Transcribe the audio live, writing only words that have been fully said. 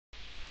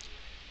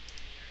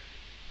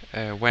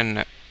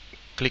When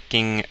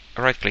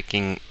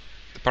right-clicking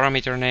the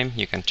parameter name,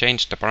 you can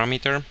change the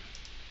parameter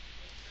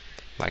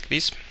like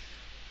this,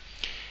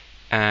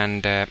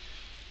 and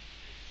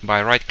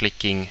by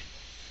right-clicking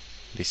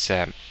this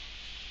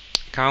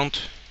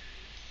count,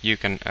 you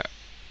can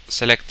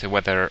select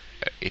whether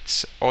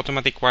it's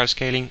automatic while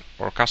scaling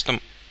or custom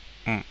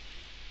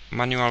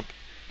manual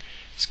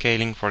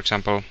scaling. For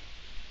example,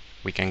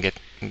 we can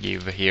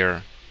give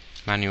here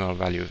manual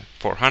value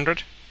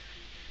 400,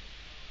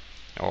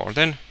 or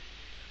then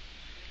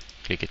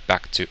click it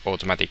back to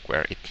automatic,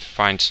 where it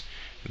finds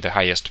the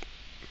highest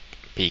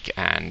peak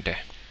and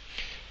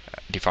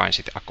defines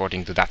it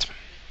according to that.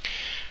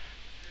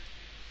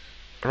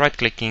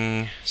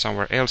 Right-clicking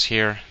somewhere else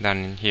here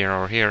than here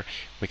or here,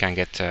 we can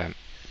get the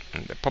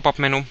pop-up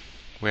menu,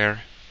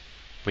 where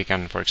we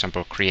can, for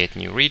example, create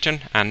new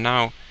region, and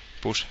now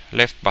push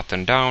left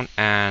button down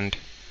and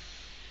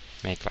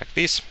make like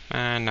this,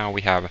 and now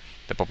we have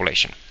the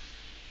population.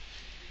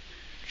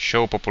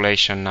 Show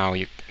population, now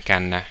you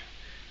can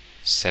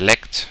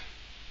select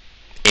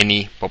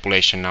any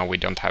population. Now we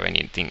don't have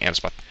anything else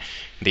but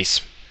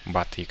this,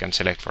 but you can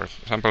select, for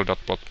example, dot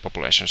plot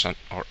populations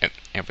or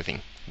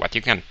everything what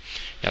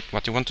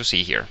you want to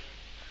see here.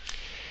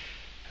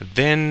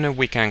 Then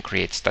we can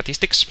create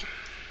statistics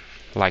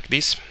like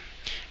this,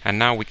 and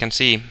now we can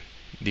see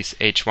this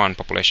H1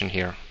 population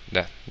here,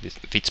 the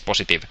fits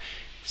positive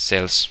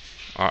cells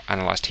are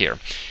analyzed here.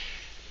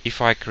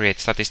 If I create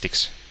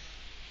statistics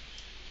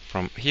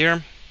from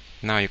here,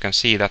 now you can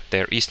see that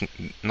there is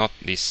not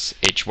this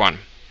H1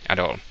 at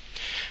all.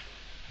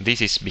 This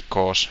is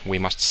because we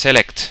must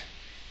select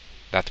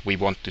that we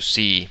want to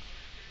see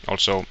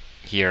also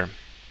here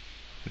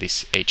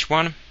this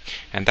H1,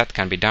 and that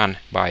can be done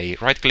by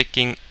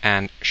right-clicking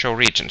and show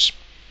regions.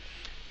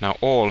 Now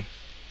all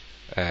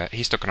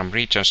histogram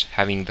regions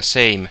having the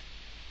same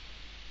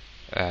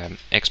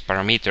X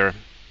parameter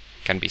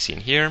can be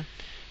seen here,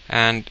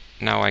 and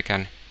now I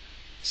can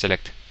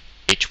select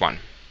H1,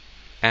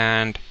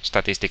 and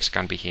statistics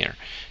can be here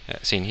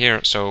seen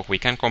here, so we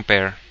can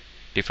compare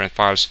different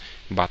files,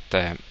 but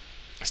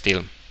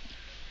still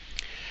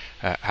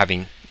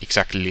having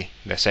exactly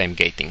the same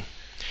gating.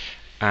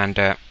 And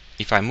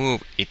if I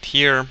move it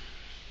here,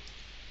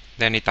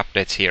 then it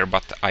updates here,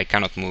 but I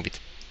cannot move it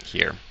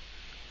here.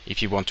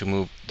 If you want to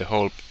move the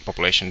whole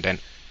population, then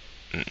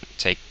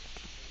take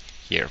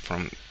here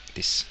from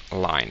this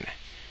line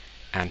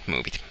and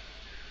move it.